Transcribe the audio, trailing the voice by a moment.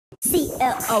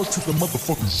Out to the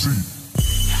motherfucking Z.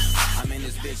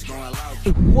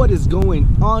 What is going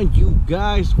on, you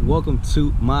guys? Welcome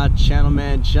to my channel,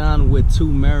 man. John with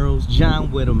two Maros,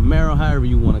 John with a Maro, however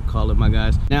you want to call it, my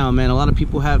guys. Now, man, a lot of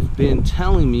people have been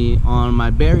telling me on my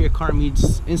Barrier Car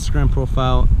Meets Instagram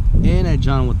profile and at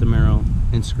John with the Maro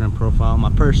Instagram profile, my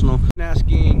personal,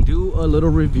 asking, do a little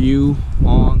review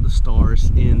on the stars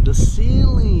in the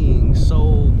ceiling.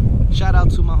 So shout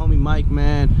out to my homie Mike,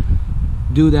 man,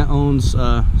 dude that owns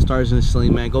Stars in the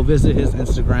Ceiling, man. Go visit his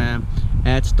Instagram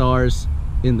at Stars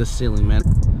in the Ceiling, man.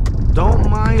 Don't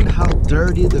mind how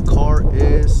dirty the car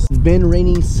is. It's been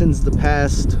raining since the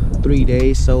past 3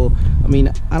 days, so I mean,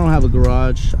 I don't have a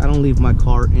garage. I don't leave my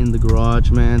car in the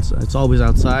garage, man, so it's always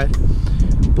outside.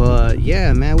 But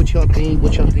yeah, man, what y'all think?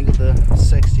 What y'all think of the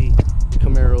sexy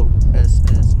Camaro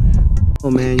SS, man?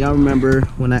 Oh man, y'all remember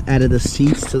when I added the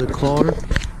seats to the car?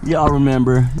 Y'all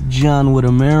remember John with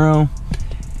a Maro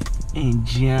and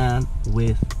John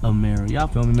with a Maro. Y'all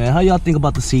feel me, man? How y'all think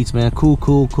about the seats, man? Cool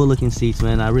looking seats,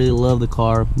 man. I really love the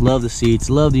car, love the seats,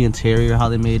 love the interior, how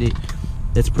they made it.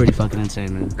 It's pretty fucking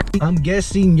insane, man. I'm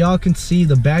guessing y'all can see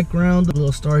the background, the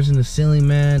little stars in the ceiling,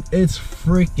 man. It's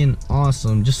freaking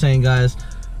awesome. Just saying, guys,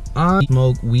 I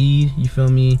smoke weed, you feel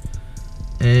me?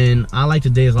 And I like to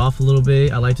days off a little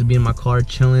bit. I like to be in my car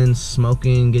chilling,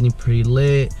 smoking, getting pretty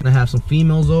lit. And I have some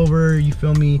females over, you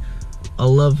feel me? I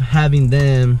love having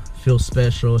them feel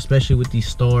special, especially with these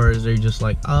stars. They're just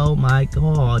like, oh my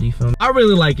god, you feel me? I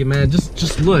really like it, man.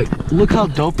 Just look how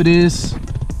dope it is.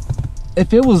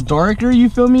 If it was darker, you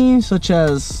feel me, such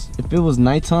as if it was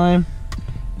nighttime,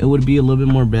 it would be a little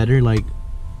bit more better, like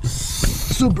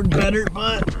super better.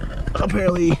 But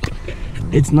apparently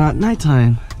it's not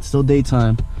nighttime, it's still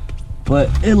daytime, but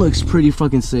it looks pretty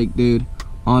fucking sick, dude,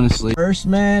 honestly. First,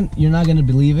 man, you're not gonna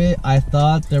believe it, I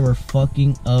thought they were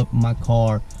fucking up my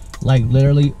car. Like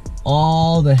literally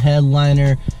all the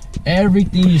headliner,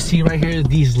 everything you see right here,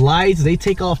 these lights, they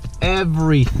take off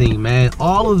everything, man.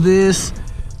 All of this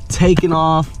taken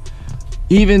off,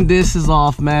 even this is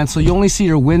off, man. So you only see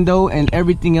your window and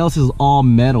everything else is all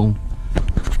metal.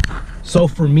 So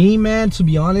for me, man, to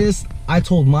be honest, I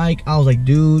told Mike, I was like,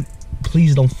 dude,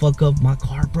 please don't fuck up my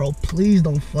car, bro. Please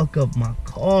don't fuck up my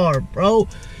car, bro.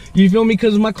 You feel me?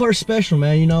 Because my car's special,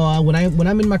 man. You know, when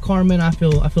I'm in my car, man, I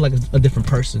feel like a different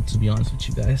person, to be honest with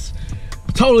you guys.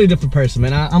 Totally different person,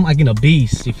 man. I'm like in a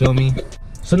beast, you feel me?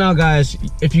 So now, guys,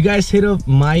 if you guys hit up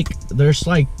Mike, there's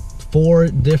like 4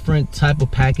 different type of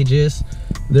packages.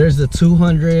 There's the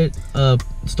 200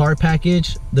 star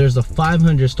package, there's a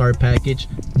 500 star package.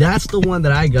 That's the one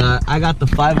that I got the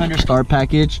 500 star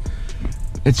package.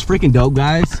 It's freaking dope,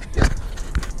 guys.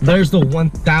 There's the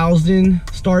 1000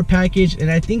 star package,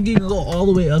 and I think you can go all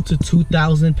the way up to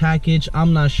 2000 package.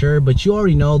 I'm not sure, but you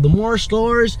already know, the more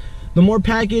stars, the more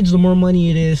package, the more money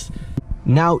it is.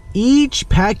 Now each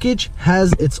package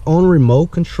has its own remote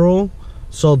control.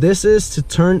 So this is to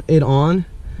turn it on,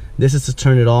 this is to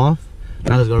turn it off.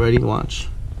 Now let's go, ready, watch.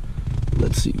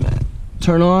 Let's see, man.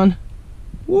 Turn on.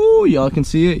 Woo, y'all can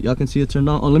see it. Y'all can see it turned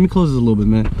on. Oh, let me close this a little bit,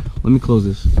 man. Let me close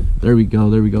this. There we go,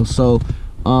 there we go. So,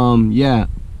 yeah,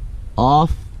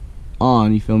 off,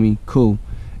 on, you feel me? Cool.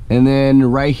 And then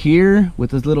right here,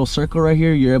 with this little circle right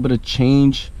here, you're able to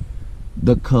change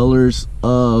the colors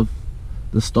of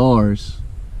the stars.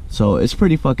 So it's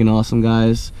pretty fucking awesome,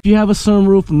 guys. If you have a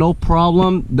sunroof, no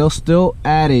problem, they'll still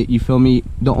add it, you feel me?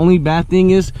 The only bad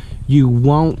thing is you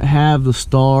won't have the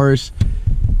stars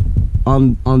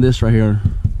on this right here.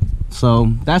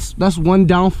 So that's one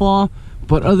downfall,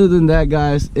 but other than that,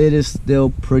 guys, it is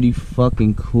still pretty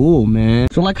fucking cool, man.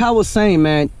 So like I was saying,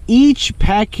 man, each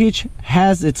package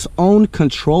has its own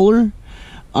controller.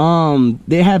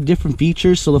 They have different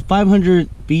features. So the 500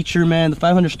 feature, man, the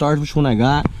 500 stars, which one I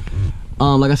got,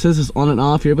 like I said, this is on and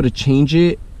off. You're able to change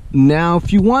it. Now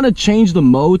if you want to change the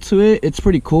mode to it, it's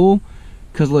pretty cool,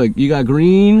 because look, you got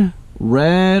green,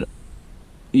 red,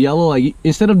 yellow. Like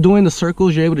instead of doing the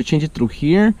circles, you're able to change it through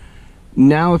here.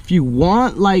 Now if you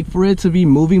want like for it to be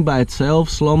moving by itself,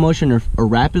 slow motion or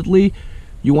rapidly,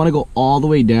 you want to go all the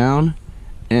way down,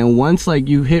 and once like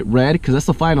you hit red, because that's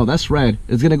the final, that's red,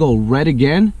 it's gonna go red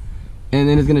again, and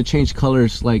then it's gonna change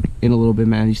colors like in a little bit,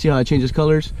 man. You see how it changes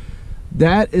colors?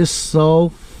 That is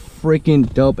so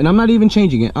freaking dope. And I'm not even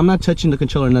changing it, I'm not touching the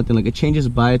controller or nothing. Like it changes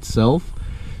by itself.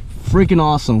 Freaking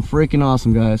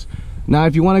awesome, guys. Now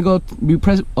if you want to go, you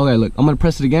press, okay, look, I'm gonna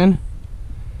press it again,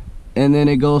 and then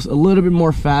it goes a little bit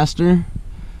more faster.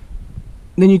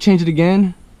 Then you change it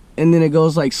again, and then it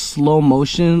goes like slow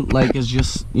motion, like it's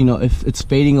just, you know, if it's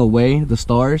fading away, the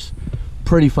stars.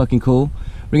 Pretty fucking cool.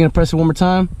 We're gonna press it one more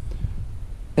time,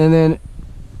 and then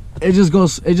it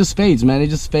just fades, man. It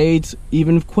just fades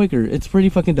even quicker. It's pretty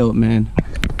fucking dope, man.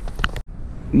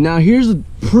 Now here's a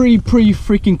pretty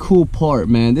freaking cool part,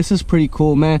 man. This is pretty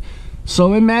cool, man.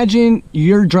 So imagine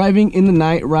you're driving in the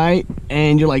night, right?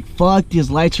 And you're like, fuck,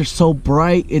 these lights are so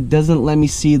bright, it doesn't let me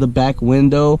see the back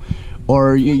window.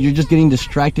 Or you're just getting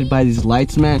distracted by these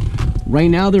lights, man. Right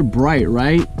now they're bright,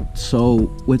 right?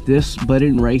 So with this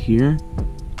button right here,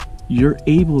 you're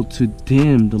able to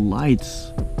dim the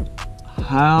lights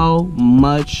how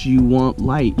much you want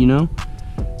light, you know?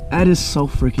 That is so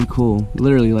freaking cool.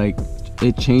 Literally, like,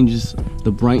 it changes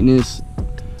the brightness.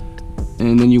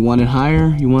 And then you want it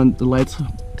higher, you want the lights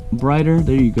brighter,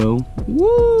 there you go.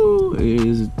 Woo! It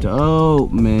is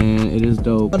dope, man. It is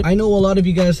dope. I know a lot of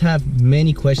you guys have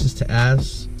many questions to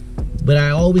ask, but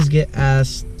I always get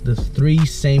asked the 3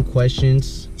 same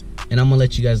questions, and I'm gonna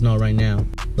let you guys know right now.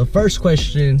 The first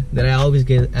question that I always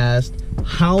get asked,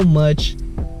 how much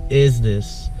is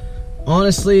this?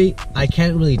 Honestly, I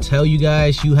can't really tell you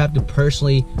guys. You have to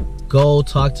personally go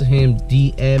talk to him,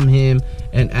 DM him,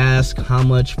 and ask how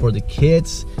much for the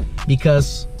kits,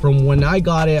 because from when I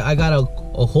got it, I got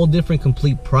a whole different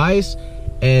complete price,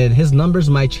 and his numbers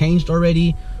might changed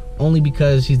already, only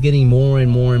because he's getting more and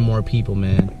more people,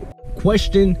 man.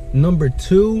 Question number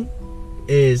 2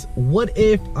 is, what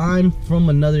if I'm from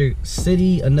another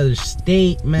city, another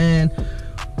state, man?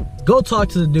 Go talk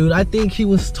to the dude. I think he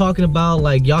was talking about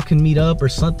like y'all can meet up or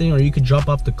something, or you could drop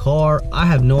off the car. I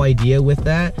have no idea with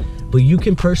that, but you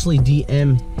can personally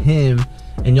DM him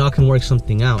and y'all can work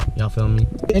something out. Y'all feel me?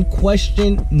 And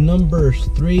question number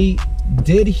 3,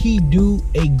 did he do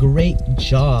a great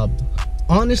job?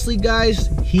 Honestly, guys,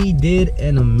 he did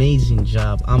an amazing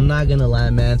job. I'm not gonna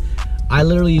lie, man. I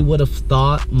literally would have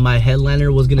thought my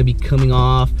headliner was gonna be coming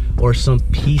off, or some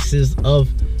pieces of,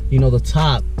 you know, the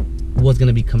top was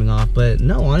gonna be coming off, but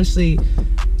no, honestly,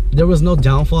 there was no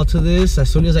downfall to this. As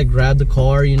soon as I grabbed the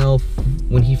car, you know,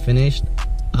 when he finished,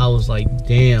 I was like,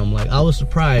 damn, like, I was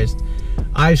surprised.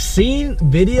 I've seen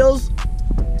videos,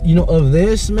 you know, of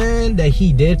this, man, that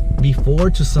he did before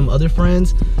to some other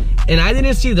friends, and I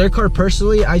didn't see their car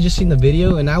personally. I just seen the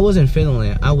video, and I wasn't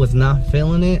feeling it. I was not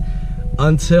feeling it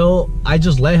until I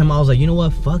just let him. I was like, you know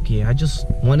what, fuck it, I just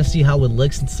want to see how it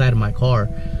looks inside of my car.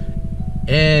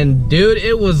 And dude,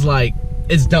 it was like,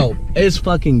 it's dope. It's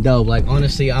fucking dope. Like,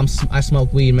 honestly, I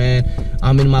smoke weed, man.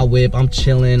 I'm in my whip, I'm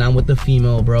chilling, I'm with the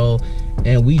female, bro,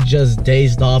 and we just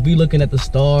dazed off. We looking at the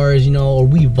stars, you know, or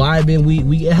we vibing.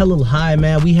 We get a little high,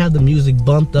 man. We have the music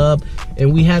bumped up,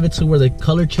 and we have it to where the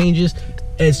color changes.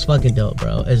 It's fucking dope,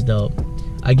 bro. It's dope.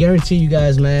 I guarantee you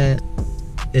guys, man,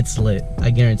 it's lit.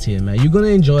 I guarantee it, man. You're gonna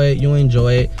enjoy it. You'll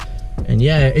enjoy it. And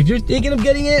yeah, if you're thinking of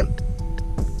getting it,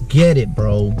 get it,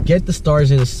 bro. Get the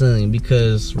stars in the ceiling,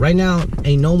 because right now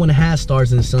ain't no one has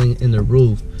stars in the ceiling in the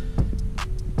roof.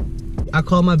 I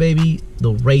call my baby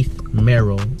the Wraith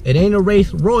Maro. It ain't a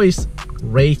Wraith Royce,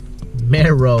 Wraith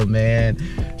Maro, man.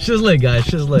 She's lit, guys.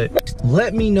 She's lit.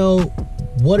 Let me know,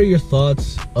 what are your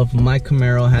thoughts of my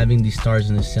Camaro having these stars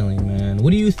in the ceiling, man?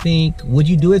 What do you think? Would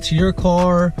you do it to your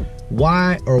car?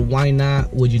 Why or why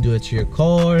not would you do it to your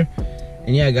car?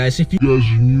 And yeah, guys, if you guys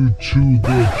are new to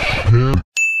the channel.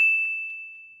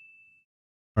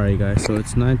 Alright guys, so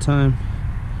it's nighttime.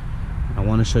 I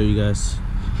want to show you guys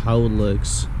how it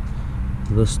looks,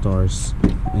 the stars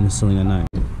in the ceiling at night.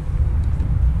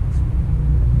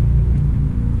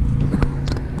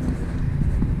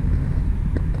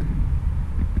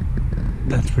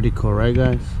 That's pretty cool, right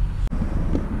guys?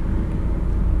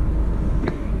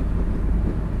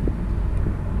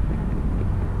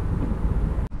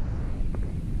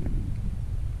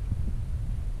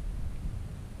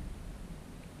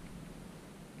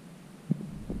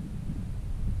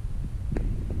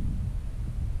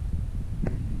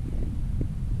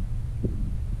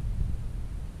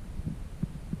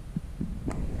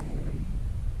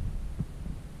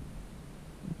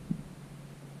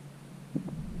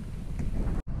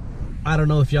 I don't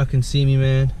know if y'all can see me,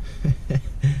 man.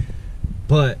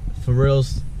 But for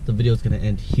reals, the video is gonna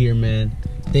end here, man.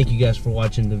 Thank you guys for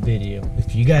watching the video.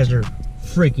 If you guys are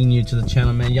freaking new to the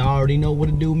channel, man, y'all already know what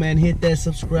to do, man. Hit that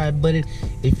subscribe button.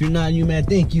 If you're not new, man,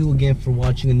 thank you again for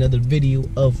watching another video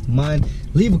of mine.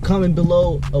 Leave a comment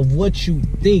below of what you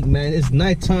think, man. It's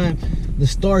nighttime, the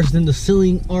stars in the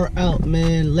ceiling are out,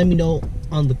 man. Let me know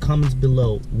on the comments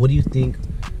below, what do you think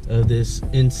of this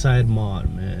inside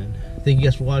mod, man? Thank you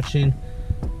guys for watching.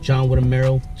 John with a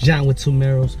Maro, John with 2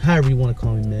 Maros, however you want to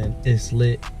call me, man. It's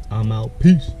lit. I'm out.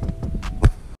 Peace.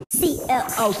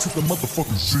 Out to the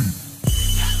motherfucking Z.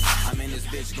 I'm in this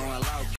bitch going loud.